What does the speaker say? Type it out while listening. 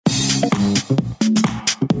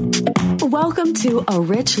Welcome to A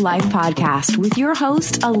Rich Life Podcast with your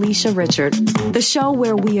host, Alicia Richard, the show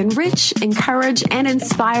where we enrich, encourage, and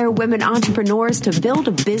inspire women entrepreneurs to build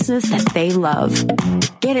a business that they love.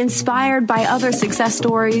 Get inspired by other success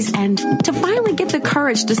stories and to finally get the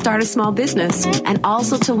courage to start a small business and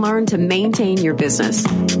also to learn to maintain your business.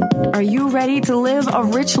 Are you ready to live a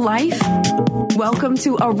rich life? Welcome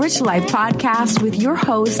to A Rich Life Podcast with your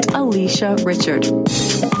host, Alicia Richard.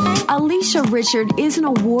 Alicia Richard is an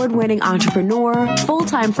award-winning entrepreneur,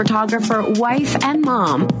 full-time photographer, wife, and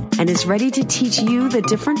mom, and is ready to teach you the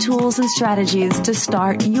different tools and strategies to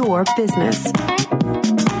start your business.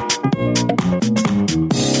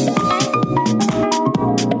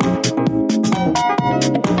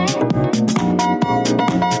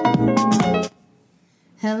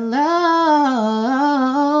 Hello.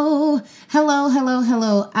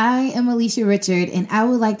 I am Alicia Richard, and I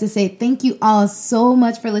would like to say thank you all so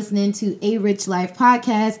much for listening to A Rich Life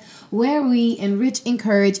Podcast, where we enrich,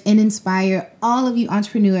 encourage, and inspire all of you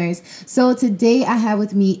entrepreneurs. So today I have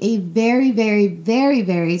with me a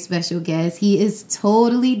very special guest. He is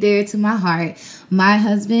totally dear to my heart, my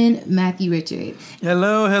husband, Matthew Richard.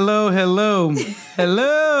 Hello.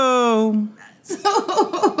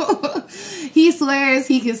 So, he swears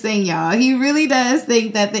he can sing, y'all. He really does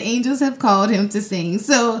think that the angels have called him to sing.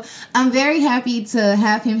 So I'm very happy to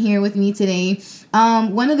have him here with me today.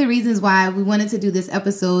 One of the reasons why we wanted to do this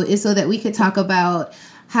episode is so that we could talk about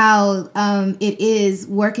how it is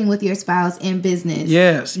working with your spouse in business.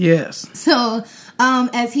 Yes. So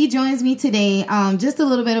as he joins me today, just a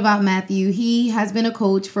little bit about Matthew. He has been a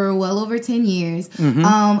coach for well over 10 years.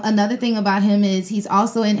 Mm-hmm. Another thing about him is he's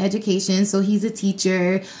also in education. So he's a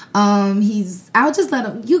teacher. I'll just let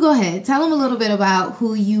him, you go ahead. Tell him a little bit about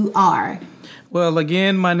who you are. Well,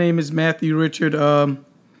 again, my name is Matthew Richard.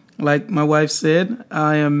 Like my wife said,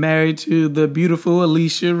 I am married to the beautiful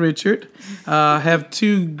Alicia Richard. I have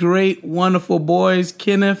two great, wonderful boys,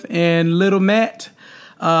 Kenneth and little Matt.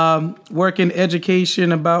 Work in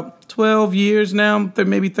education about 12 years now,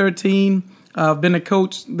 maybe 13. I've been a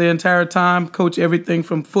coach the entire time, coach everything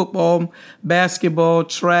from football, basketball,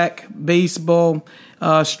 track, baseball,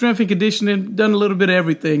 strength and conditioning, done a little bit of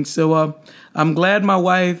everything. So I'm glad my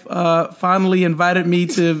wife finally invited me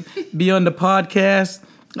to be on the podcast.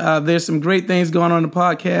 There's some great things going on in the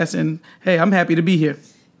podcast, and hey, I'm happy to be here.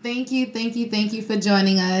 Thank you for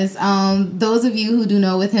joining us. Those of you who do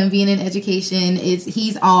know, with him being in education,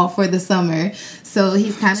 he's all for the summer, so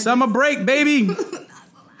he's kind of summer break, baby.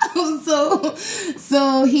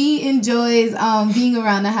 So he enjoys being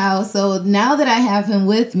around the house. So now that I have him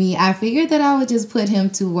with me, I figured that I would just put him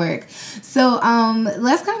to work. So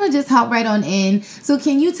let's kind of just hop right on in. So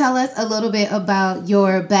can you tell us a little bit about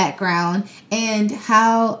your background and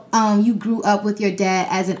how you grew up with your dad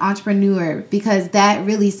as an entrepreneur? Because that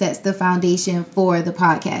really sets the foundation for the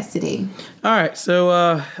podcast today. All right. So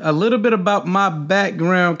a little bit about my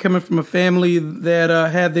background, coming from a family that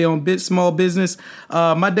had their own small business.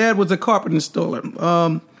 My dad was a carpet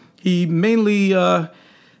installer. He mainly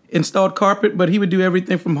installed carpet, but he would do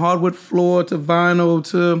everything from hardwood floor to vinyl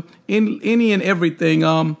to any and everything.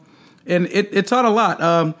 And it taught a lot.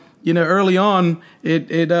 Early on,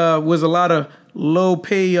 it was a lot of low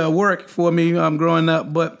pay work for me growing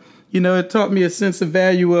up, but it taught me a sense of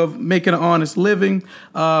value of making an honest living.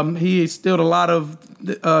 He instilled a lot of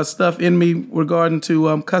stuff in me regarding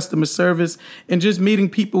to customer service and just meeting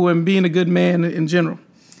people and being a good man in general.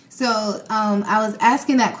 So I was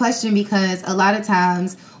asking that question because a lot of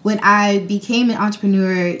times when I became an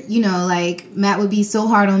entrepreneur, like Matt would be so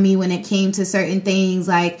hard on me when it came to certain things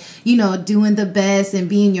like, doing the best and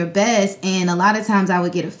being your best. And a lot of times I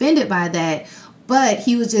would get offended by that. But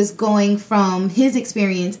he was just going from his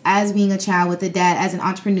experience as being a child with a dad as an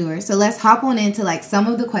entrepreneur. So let's hop on into like some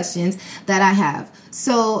of the questions that I have.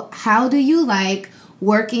 So how do you like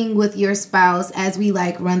working with your spouse as we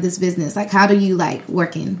like run this business? Like, how do you like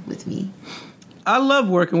working with me? I love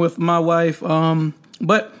working with my wife,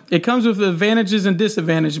 but it comes with advantages and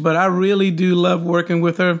disadvantages. But I really do love working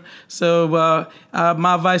with her. So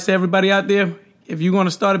my advice to everybody out there, if you want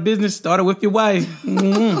to start a business, start it with your wife.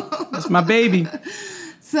 Mm-hmm. That's my baby.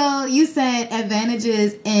 So you said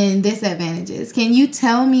advantages and disadvantages. Can you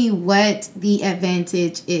tell me what the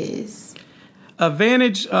advantage is?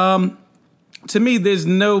 Advantage, to me, there's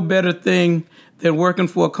no better thing than working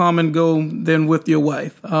for a common goal than with your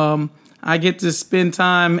wife. I get to spend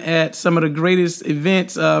time at some of the greatest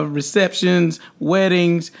events, receptions,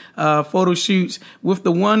 weddings, photo shoots with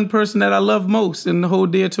the one person that I love most and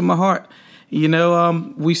hold dear to my heart.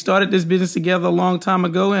 We started this business together a long time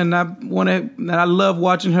ago, and I love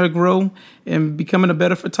watching her grow and becoming a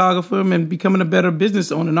better photographer and becoming a better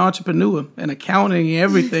business owner, an entrepreneur, and accounting and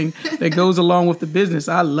everything that goes along with the business.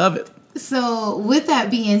 I love it. So with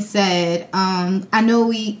that being said, I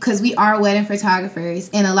know because we are wedding photographers,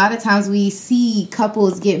 and a lot of times we see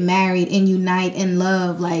couples get married and unite in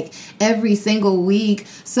love like every single week.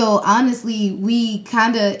 So honestly,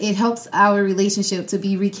 it helps our relationship to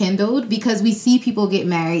be rekindled because we see people get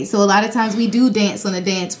married. So a lot of times we do dance on the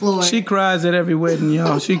dance floor. She cries at every wedding,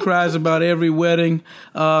 y'all. She cries about every wedding.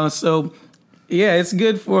 So yeah, it's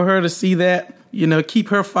good for her to see that. Keep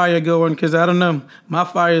her fire going, because I don't know, my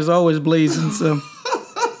fire is always blazing. So,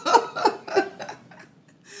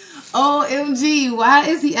 OMG, why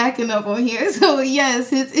is he acting up on here? So yes,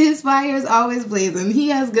 his fire is always blazing. He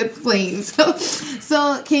has good flames.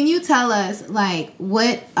 So can you tell us like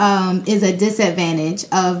what is a disadvantage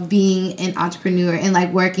of being an entrepreneur and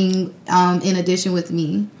like working in addition with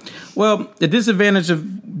me? Well, the disadvantage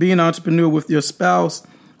of being an entrepreneur with your spouse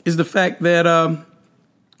is the fact that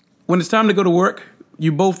when it's time to go to work,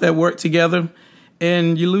 you both at work together,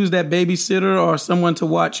 and you lose that babysitter or someone to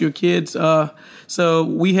watch your kids. So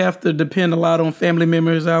we have to depend a lot on family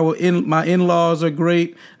members. My in-laws are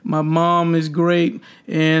great. My mom is great.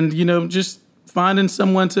 And, just finding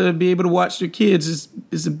someone to be able to watch your kids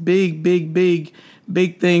is a big, big, big,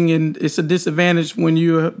 big thing. And it's a disadvantage when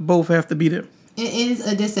you both have to be there. It is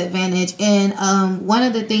a disadvantage. And one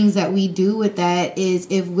of the things that we do with that is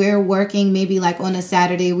if we're working maybe like on a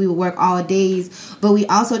Saturday, we will work all days, but we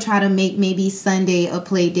also try to make maybe Sunday a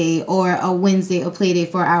play day or a Wednesday a play day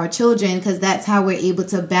for our children, because that's how we're able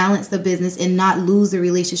to balance the business and not lose the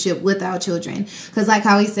relationship with our children. Because like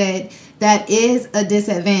how he said, that is a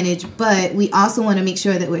disadvantage, but we also want to make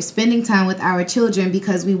sure that we're spending time with our children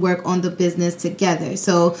because we work on the business together.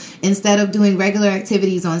 So instead of doing regular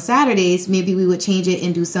activities on Saturdays, maybe we would change it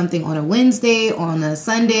and do something on a Wednesday, or on a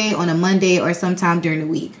Sunday, on a Monday, or sometime during the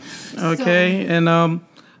week. Okay, and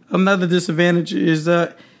another disadvantage is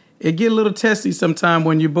it get a little testy sometime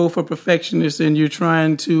when you both are perfectionists and you're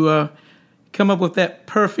trying to come up with that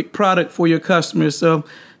perfect product for your customers. So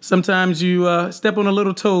sometimes you step on a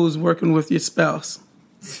little toes working with your spouse.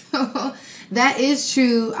 That is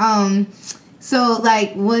true. So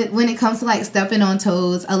like when it comes to like stepping on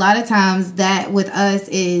toes, a lot of times that with us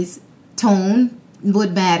is tone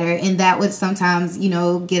would matter, and that would sometimes,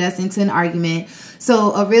 get us into an argument.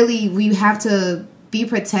 So really we have to be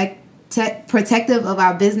protective of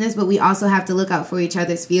our business, but we also have to look out for each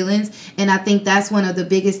other's feelings. And I think that's one of the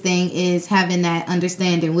biggest thing is having that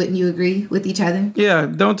understanding. Wouldn't you agree with each other? Yeah,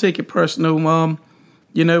 don't take it personal.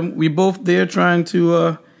 We both there trying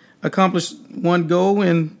to accomplish one goal,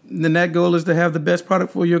 and then that goal is to have the best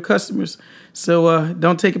product for your customers. So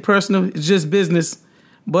don't take it personal. It's just business,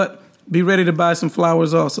 but be ready to buy some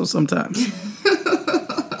flowers also sometimes.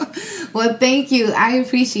 Well, thank you. I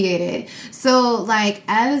appreciate it. So, like,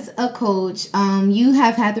 as a coach, you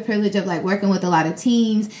have had the privilege of, like, working with a lot of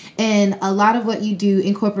teams, and a lot of what you do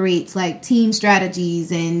incorporates, like, team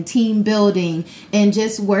strategies and team building and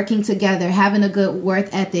just working together, having a good work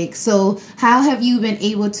ethic. So, how have you been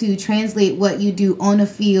able to translate what you do on the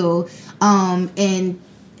field and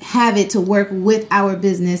have it to work with our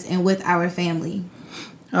business and with our family?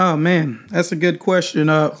 Oh, man, that's a good question.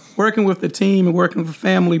 Working with the team and working with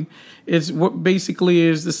family is what basically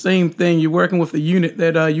is the same thing. You're working with a unit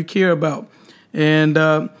that you care about. And,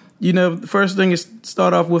 the first thing is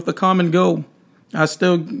start off with a common goal. I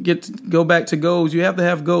still get to go back to goals. You have to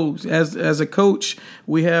have goals. As a coach,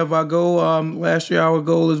 we have our goal. Last year, our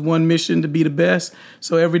goal is one mission, to be the best.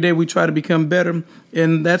 So every day we try to become better.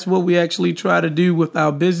 And that's what we actually try to do with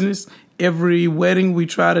our business. Every wedding, we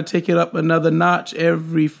try to take it up another notch.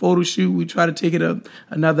 Every photo shoot, we try to take it up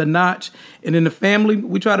another notch. And in the family,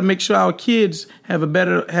 we try to make sure our kids have a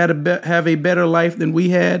better life than we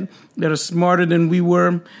had, that are smarter than we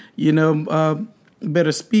were,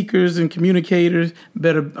 better speakers and communicators,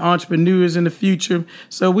 better entrepreneurs in the future.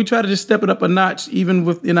 So we try to just step it up a notch, even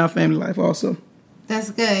within our family life also.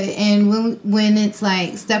 That's good. And when it's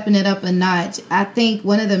like stepping it up a notch, I think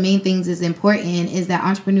one of the main things is important is that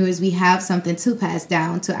entrepreneurs, we have something to pass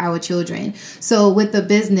down to our children. So with the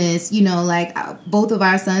business, both of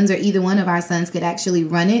our sons or either one of our sons could actually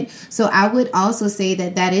run it. So I would also say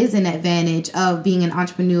that is an advantage of being an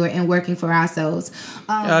entrepreneur and working for ourselves.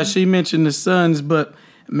 She mentioned the sons, but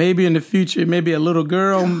maybe in the future, maybe a little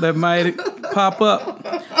girl that might pop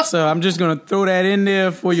up. So I'm just going to throw that in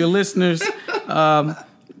there for your listeners.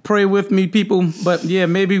 Pray with me, people. But yeah,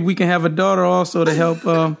 maybe we can have a daughter also to help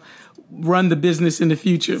run the business in the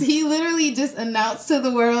future. He literally literally just announced to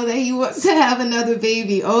the world that he wants to have another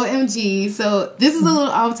baby. OMG. So this is a little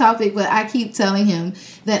off topic, but I keep telling him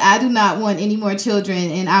that I do not want any more children.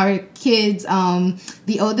 And our kids,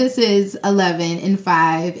 the oldest is 11 and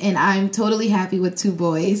 5, and I'm totally happy with 2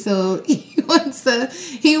 boys. So he wants a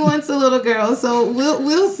little girl. So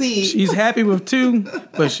we'll see. She's happy with 2,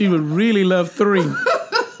 but she would really love 3.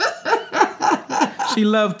 She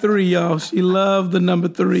loved 3, y'all. She loved the number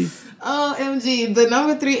 3. OMG, the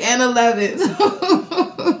number 3 and 11.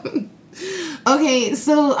 Okay,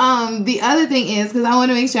 so the other thing is, because I want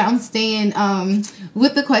to make sure I'm staying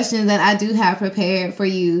with the questions that I do have prepared for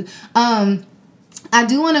you. I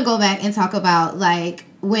do want to go back and talk about like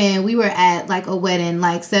when we were at like a wedding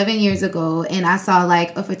like 7 years ago, and I saw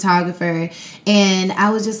like a photographer, and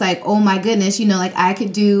I was just like, oh my goodness, you know, like I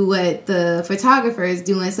could do what the photographer is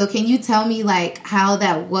doing. So can you tell me like how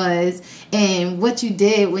that was and what you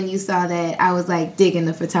did when you saw that I was like digging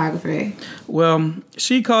the photographer? Well,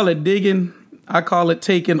 she called it digging. I call it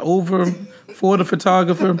taking over for the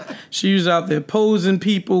photographer. She was out there posing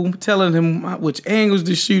people, telling him which angles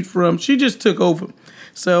to shoot from. She just took over.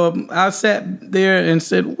 So I sat there and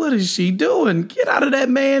said, what is she doing? Get out of that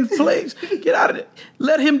man's place. Get out of it.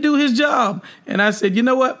 Let him do his job. And I said, you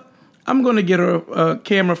know what? I'm going to get her a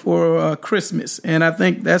camera for Christmas. And I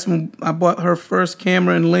think that's when I bought her first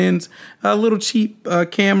camera and lens, a little cheap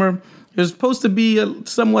camera. It was supposed to be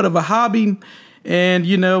somewhat of a hobby. And,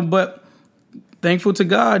 you know, but thankful to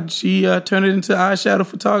God, she turned it into eyeshadow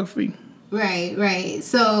photography. Right.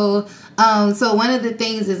 So one of the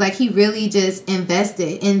things is like he really just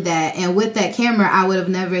invested in that. And with that camera, I would have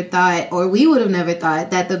never thought, or we would have never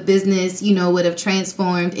thought that the business, you know, would have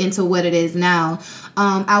transformed into what it is now.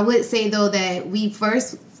 I would say, though, that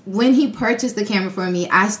when he purchased the camera for me,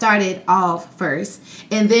 I started off first.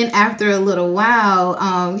 And then after a little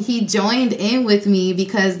while, he joined in with me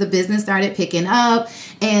because the business started picking up.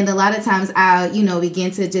 And a lot of times I, you know,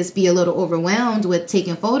 began to just be a little overwhelmed with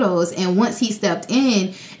taking photos. And once he stepped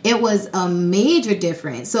in, it was a major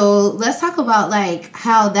difference. So let's talk about like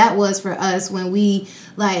how that was for us when we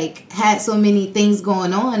like had so many things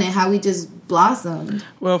going on and how we just blossomed.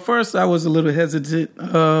 Well, first I was a little hesitant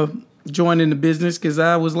joining the business because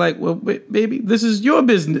I was like, well, baby, this is your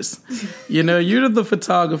business. You know, you're the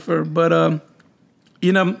photographer. But,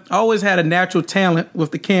 you know, I always had a natural talent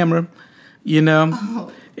with the camera, you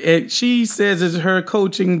know. She says it's her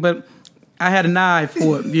coaching, but I had an eye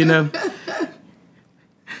for it, you know.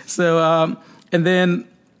 So, and then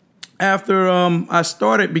after I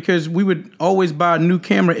started, because we would always buy a new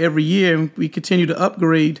camera every year, and we continue to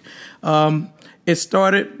upgrade. It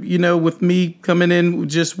started, you know, with me coming in with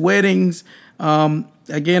just weddings.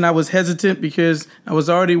 Again, I was hesitant because I was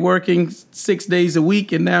already working 6 days a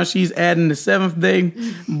week, and now she's adding the 7th day.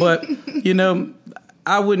 But, you know,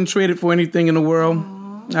 I wouldn't trade it for anything in the world.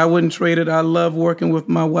 Aww. I wouldn't trade it. I love working with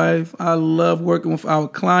my wife. I love working with our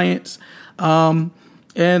clients.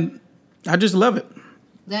 And I just love it.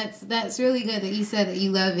 That's really good that you said that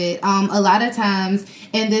you love it. A lot of times,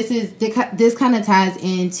 and this kind of ties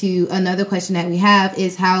into another question that we have,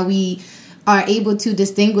 is how we are able to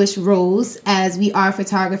distinguish roles as we are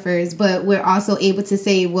photographers, but we're also able to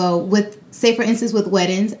say, well, say for instance with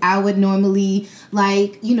weddings, I would normally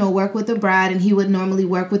work with the bride and he would normally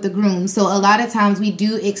work with the groom. So a lot of times we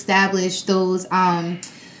do establish those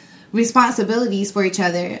responsibilities for each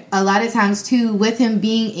other. A lot of times too, with him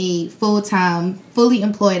being a full-time, fully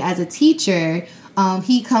employed as a teacher,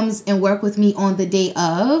 he comes and work with me on the day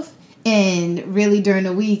of, and really during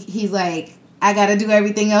the week he's like, I gotta do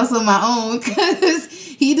everything else on my own because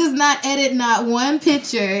he does not edit not one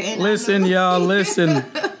picture. And listen, y'all, listen.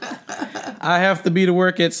 I have to be to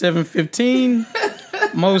work at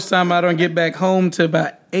 7:15. Most time I don't get back home till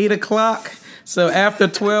about 8 o'clock. So after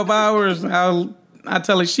 12 hours, I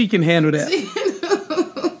tell her she can handle that.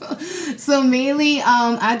 So mainly,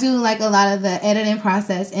 I do like a lot of the editing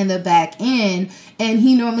process in the back end, and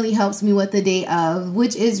he normally helps me with the day of,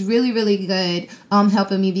 which is really, really good,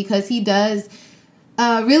 helping me because he does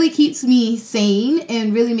really keeps me sane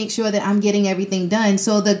and really make sure that I'm getting everything done.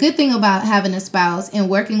 So the good thing about having a spouse and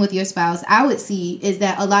working with your spouse, I would see, is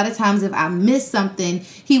that a lot of times if I miss something,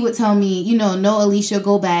 he would tell me, no, Alicia,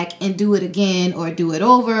 go back and do it again, or do it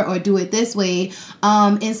over, or do it this way.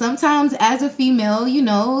 And sometimes as a female,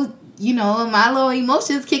 my low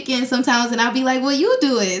emotions kick in sometimes, and I'll be like, well, you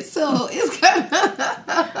do it. So it's kind of...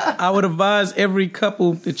 I would advise every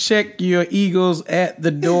couple to check your egos at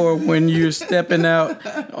the door when you're stepping out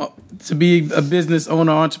to be a business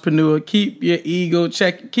owner, entrepreneur. Keep your ego,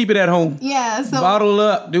 keep it at home. Yeah. So bottle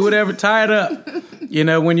up, do whatever, tie it up.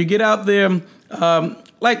 When you get out there,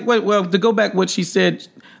 to go back what she said,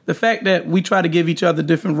 the fact that we try to give each other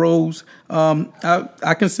different roles.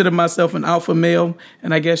 I consider myself an alpha male,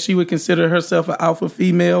 and I guess she would consider herself an alpha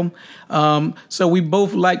female. So we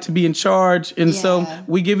both like to be in charge, and so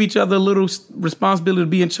we give each other a little responsibility to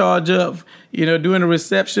be in charge of. During the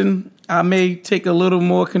reception, I may take a little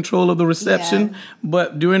more control of the reception,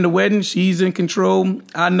 but during the wedding, she's in control.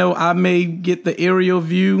 I know I may get the aerial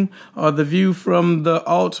view or the view from the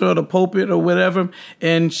altar or the pulpit or whatever,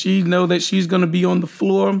 and she know that she's going to be on the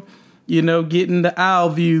floor, getting the aisle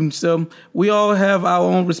view. So we all have our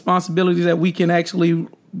own responsibilities that we can actually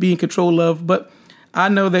be in control of. But I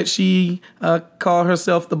know that she call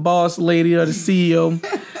herself the boss lady or the CEO.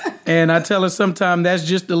 And I tell her sometimes that's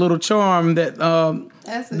just the little charm that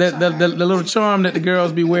the little charm that the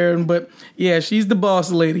girls be wearing. But yeah, she's the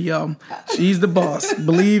boss lady, y'all. She's the boss.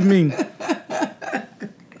 Believe me.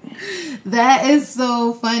 That is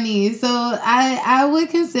so funny. So I would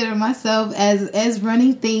consider myself as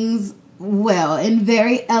running things well and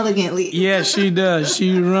very elegantly. Yes, she does.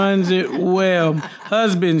 She runs it well.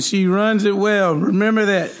 Husband, she runs it well. Remember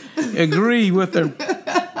that. Agree with her.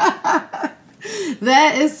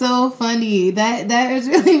 That is so funny. That is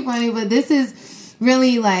really funny. But this is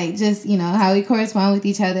really like just, how we correspond with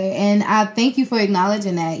each other. And I thank you for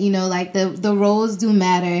acknowledging that, like the roles do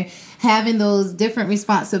matter. Having those different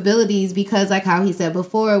responsibilities, because like how he said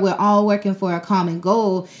before, we're all working for a common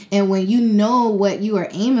goal. And when you know what you are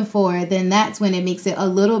aiming for, then that's when it makes it a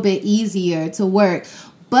little bit easier to work.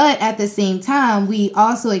 But at the same time, we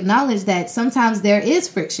also acknowledge that sometimes there is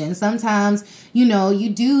friction. Sometimes, you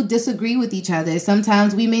do disagree with each other.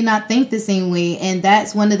 Sometimes we may not think the same way. And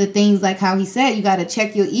that's one of the things, like how he said, you got to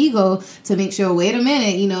check your ego to make sure, wait a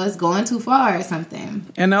minute, it's going too far or something.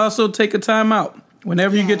 And also take a time out.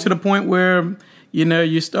 Whenever you get to the point where,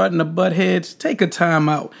 you're starting to butt heads, take a time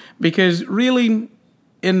out. Because really,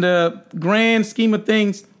 in the grand scheme of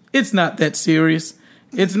things, it's not that serious.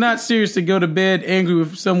 It's not serious to go to bed angry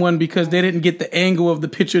with someone because they didn't get the angle of the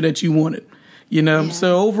picture that you wanted.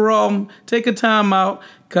 So overall, take a time out,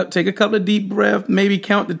 take a couple of deep breaths, maybe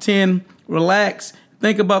count to 10, relax,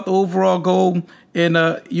 think about the overall goal, and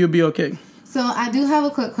you'll be okay. So I do have a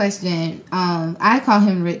quick question. I call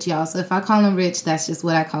him Rich, y'all. So if I call him Rich, that's just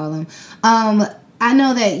what I call him. I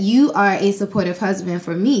know that you are a supportive husband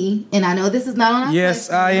for me, and I know this is not on our Yes,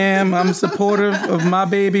 question. I am. I'm supportive of my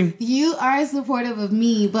baby. You are supportive of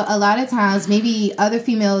me, but a lot of times maybe other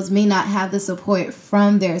females may not have the support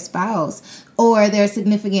from their spouse or their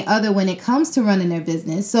significant other when it comes to running their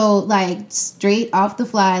business. So like straight off the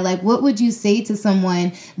fly, like what would you say to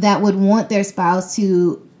someone that would want their spouse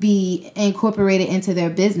to be incorporated into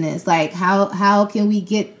their business? Like how can we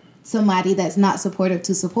get somebody that's not supportive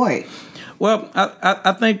to support? Well,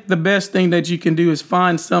 I think the best thing that you can do is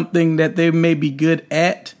find something that they may be good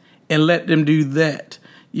at and let them do that.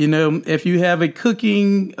 If you have a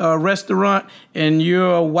cooking restaurant and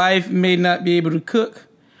your wife may not be able to cook,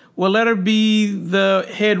 well, let her be the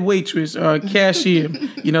head waitress or cashier.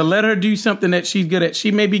 Let her do something that she's good at.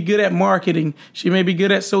 She may be good at marketing. She may be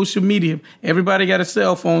good at social media. Everybody got a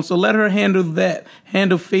cell phone, so let her handle that.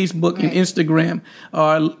 Handle Facebook and Instagram,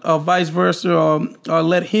 or vice versa, or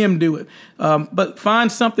let him do it. But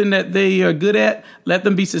find something that they are good at. Let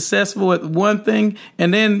them be successful at one thing,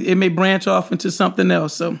 and then it may branch off into something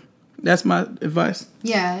else. So that's my advice.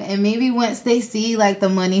 Yeah, and maybe once they see like the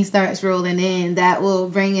money starts rolling in, that will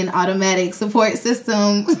bring an automatic support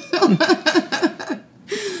system.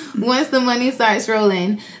 Once the money starts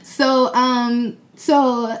rolling. So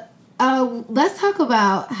let's talk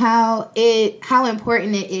about how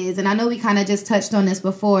important it is. And I know we kind of just touched on this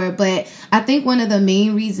before, but I think one of the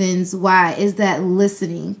main reasons why is that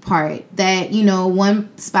listening part, that,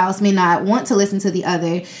 one spouse may not want to listen to the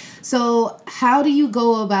other. So how do you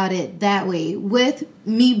go about it that way, with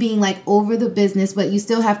me being like over the business, but you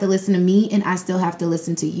still have to listen to me and I still have to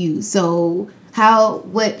listen to you? So how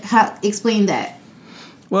explain that?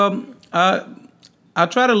 Well, I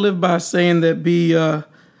try to live by saying that be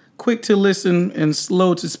quick to listen and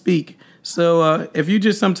slow to speak. So if you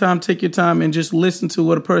just sometimes take your time and just listen to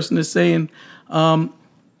what a person is saying,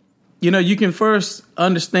 you can first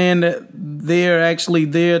understand that they're actually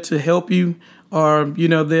there to help you, or,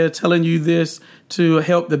 they're telling you this to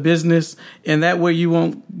help the business. And that way you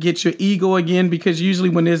won't get your ego again, because usually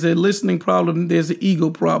when there's a listening problem, there's an ego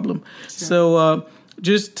problem. Sure. So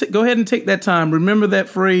just go ahead and take that time. Remember that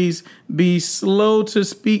phrase, be slow to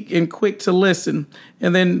speak and quick to listen.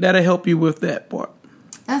 And then that'll help you with that part.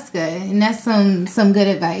 That's good. And that's some good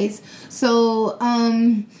advice. So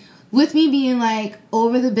with me being like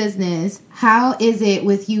over the business, how is it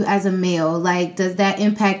with you as a male? Like, does that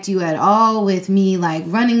impact you at all with me like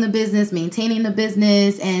running the business, maintaining the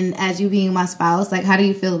business, and as you being my spouse? Like, how do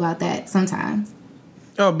you feel about that sometimes?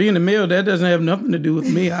 Oh, being a male, that doesn't have nothing to do with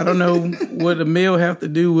me. I don't know what a male have to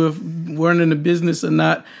do with running the business or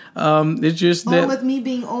not. It's just that... Or with me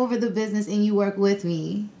being over the business and you work with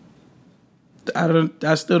me.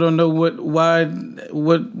 I still don't know what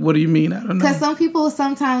do you mean? I don't know. Because some people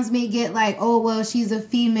sometimes may get like, oh, well, she's a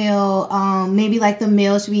female. Maybe like the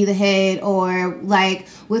male should be the head, or like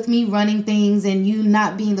with me running things and you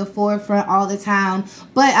not being the forefront all the time.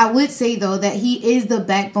 But I would say though that he is the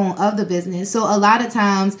backbone of the business. So a lot of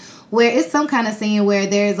times where it's some kind of saying where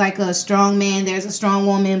there's like a strong man, there's a strong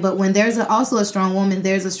woman, but when there's also a strong woman,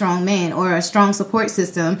 there's a strong man or a strong support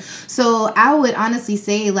system. So I would honestly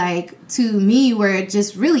say like to me we're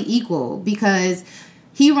just really equal, because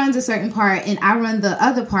he runs a certain part and I run the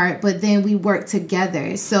other part, but then we work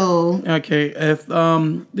together. So okay, if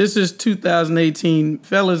this is 2018,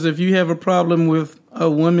 fellas, if you have a problem with a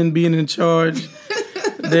woman being in charge,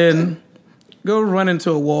 then go run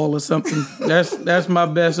into a wall or something. That's my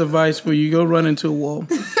best advice for you. Go run into a wall.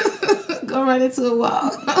 Go run into a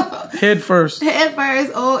wall. Head first. Head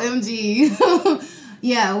first. OMG.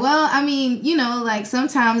 Yeah, well, I mean, you know, like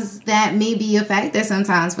sometimes that may be a factor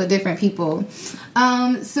sometimes for different people.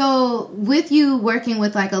 So with you working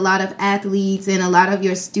with like a lot of athletes and a lot of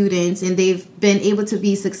your students, and they've been able to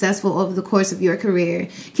be successful over the course of your career,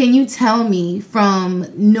 can you tell me from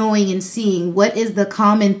knowing and seeing what is the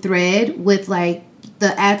common thread with like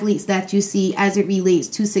the athletes that you see as it relates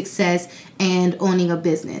to success and owning a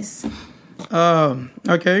business?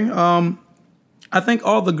 Okay. I think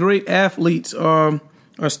all the great athletes are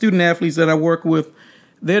student athletes that I work with.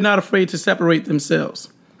 They're not afraid to separate themselves.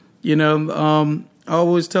 You know, I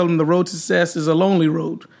always tell them the road to success is a lonely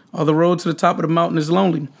road, or the road to the top of the mountain is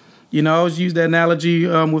lonely. You know, I always use that analogy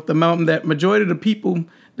with the mountain, that majority of the people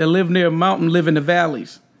that live near a mountain live in the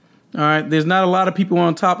valleys. All right, there's not a lot of people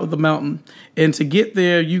on top of the mountain. And to get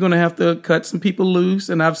there, you're going to have to cut some people loose.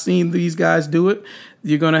 And I've seen these guys do it.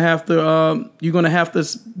 You're going to have to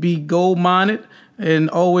be goal-minded and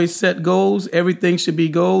always set goals. Everything should be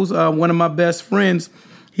goals. One of my best friends,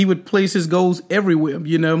 he would place his goals everywhere.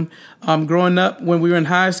 You know, growing up, when we were in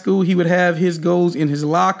high school, he would have his goals in his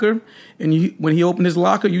locker. And when he opened his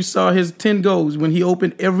locker, you saw his 10 goals. When he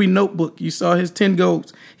opened every notebook, you saw his 10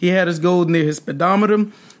 goals. He had his goals near his speedometer.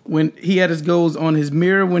 When he had his goals on his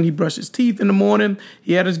mirror when he brushed his teeth in the morning,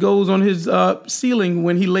 he had his goals on his ceiling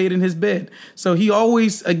when he laid in his bed. So he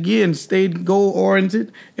always, again, stayed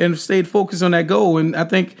goal-oriented and stayed focused on that goal. And I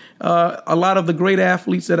think a lot of the great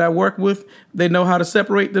athletes that I work with, they know how to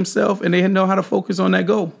separate themselves and they know how to focus on that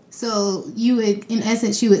goal. So you would, in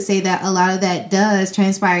essence, you would say that a lot of that does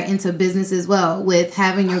transpire into business as well, with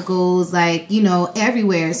having your goals like, you know,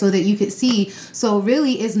 everywhere so that you could see. So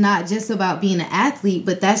really it's not just about being an athlete,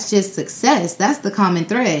 but that's just success. That's the common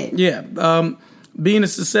thread. Yeah. Being a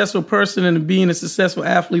successful person and being a successful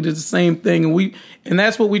athlete is the same thing. And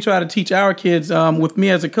that's what we try to teach our kids. With me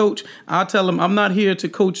as a coach, I tell them I'm not here to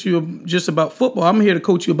coach you just about football. I'm here to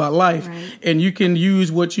coach you about life. Right. And you can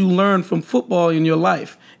use what you learn from football in your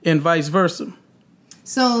life and vice versa.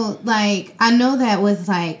 So, like, I know that with,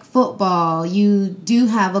 like, football, you do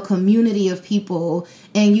have a community of people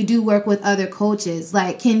and you do work with other coaches.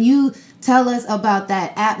 Like, can you tell us about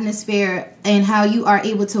that atmosphere and how you are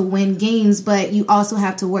able to win games, but you also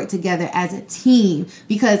have to work together as a team?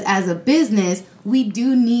 Because as a business, we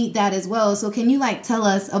do need that as well. So can you, like, tell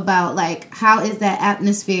us about, like, how is that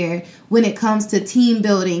atmosphere when it comes to team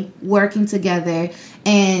building, working together,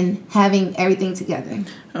 and having everything together?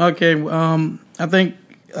 Okay, I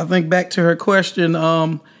think back to her question.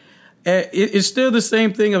 It's still the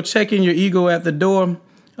same thing of checking your ego at the door.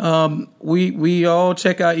 We all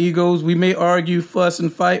check our egos. We may argue, fuss,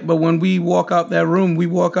 and fight, but when we walk out that room, we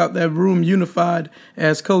walk out that room unified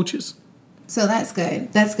as coaches. So that's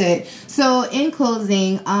good. That's good. So in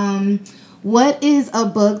closing, what is a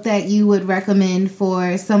book that you would recommend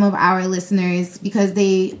for some of our listeners, because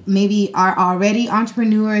they maybe are already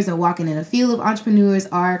entrepreneurs or walking in a field of entrepreneurs,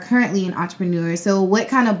 or currently an entrepreneur? So what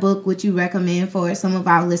kind of book would you recommend for some of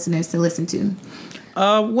our listeners to listen to?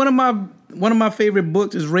 One of my favorite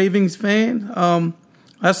books is Ravings Fan.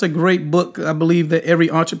 That's a great book. I believe that every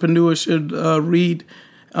entrepreneur should read.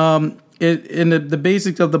 the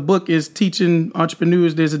basics of the book is teaching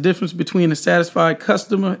entrepreneurs there's a difference between a satisfied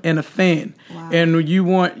customer and a fan. Wow. And you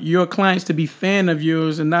want your clients to be fan of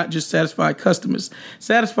yours and not just satisfied customers.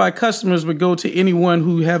 Satisfied customers would go to anyone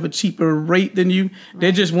who have a cheaper rate than you. Right.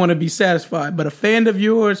 They just want to be satisfied. But a fan of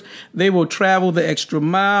yours, they will travel the extra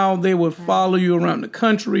mile. They would follow you around the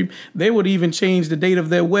country. They would even change the date of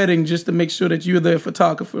their wedding just to make sure that you're their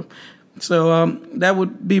photographer. So that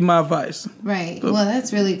would be my advice. Right. Well,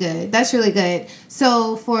 that's really good. That's really good.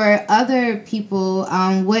 So for other people,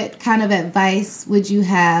 what kind of advice would you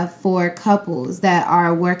have for couples that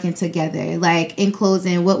are working together? Like, in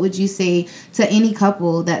closing, what would you say to any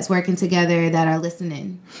couple that's working together that are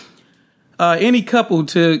listening? Any couple,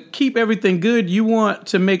 to keep everything good, you want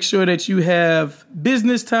to make sure that you have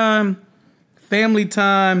business time, family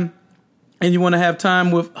time, and you want to have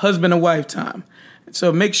time with husband and wife time.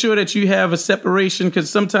 So make sure that you have a separation, because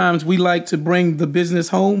sometimes we like to bring the business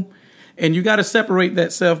home, and you got to separate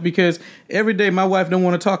that self, because every day my wife don't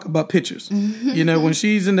want to talk about pictures. You know, when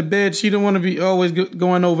she's in the bed, she don't want to be always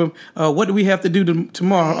going over what do we have to do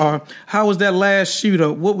tomorrow, or how was that last shoot,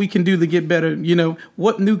 or what we can do to get better. You know,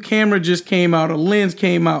 what new camera just came out, or lens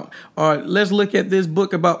came out, or let's look at this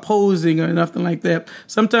book about posing, or nothing like that.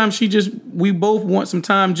 Sometimes we both want some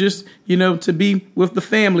time just, you know, to be with the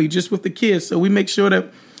family, just with the kids. So we make sure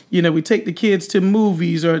that, you know, we take the kids to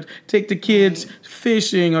movies, or take the kids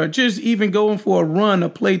fishing, or just even going for a run, or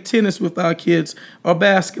play tennis with our kids, or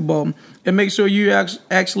basketball. And make sure you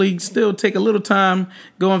actually still take a little time,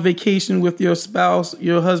 go on vacation with your spouse,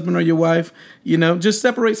 your husband or your wife. You know, just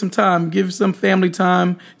separate some time, give some family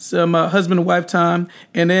time, some husband and wife time,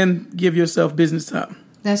 and then give yourself business time.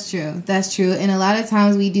 That's true. That's true. And a lot of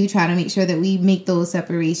times we do try to make sure that we make those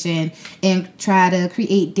separation and try to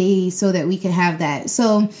create days so that we can have that.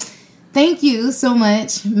 So thank you so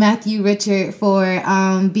much, Matthew Richard, for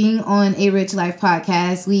being on A Rich Life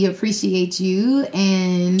podcast. We appreciate you.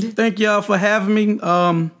 And thank y'all for having me.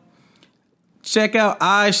 Check out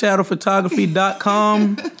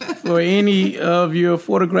eyeshadowphotography.com for any of your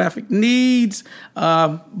photographic needs.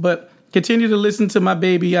 But continue to listen to my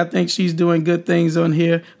baby. I think she's doing good things on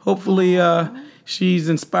here. Hopefully, she's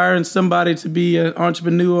inspiring somebody to be an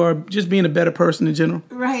entrepreneur, or just being a better person in general.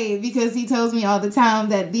 Right, because he tells me all the time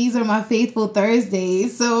that these are my faithful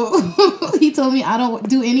Thursdays. So he told me I don't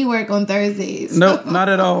do any work on Thursdays. Nope, not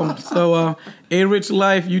at all. So A Rich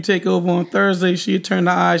Life, you take over on Thursday. She'll turn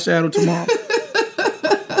the eyeshadow tomorrow.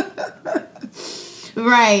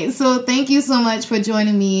 Right. So thank you so much for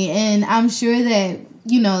joining me. And I'm sure that,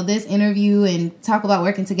 you know, this interview and talk about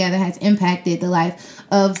working together has impacted the life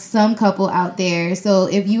of some couple out there. So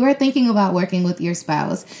if you are thinking about working with your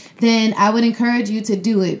spouse, then I would encourage you to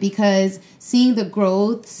do it, because seeing the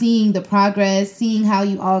growth, seeing the progress, seeing how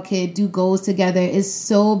you all could do goals together is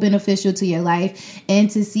so beneficial to your life. And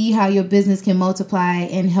to see how your business can multiply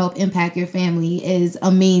and help impact your family is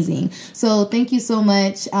amazing. So thank you so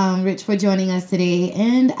much, Rich, for joining us today.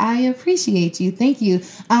 And I appreciate you. Thank you.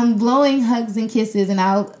 I'm blowing hugs and kisses and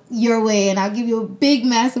your way, and I'll give you a big,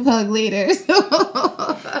 massive hug later.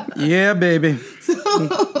 Yeah, baby.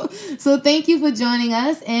 So thank you for joining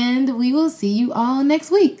us, and we will see you all next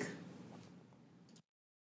week.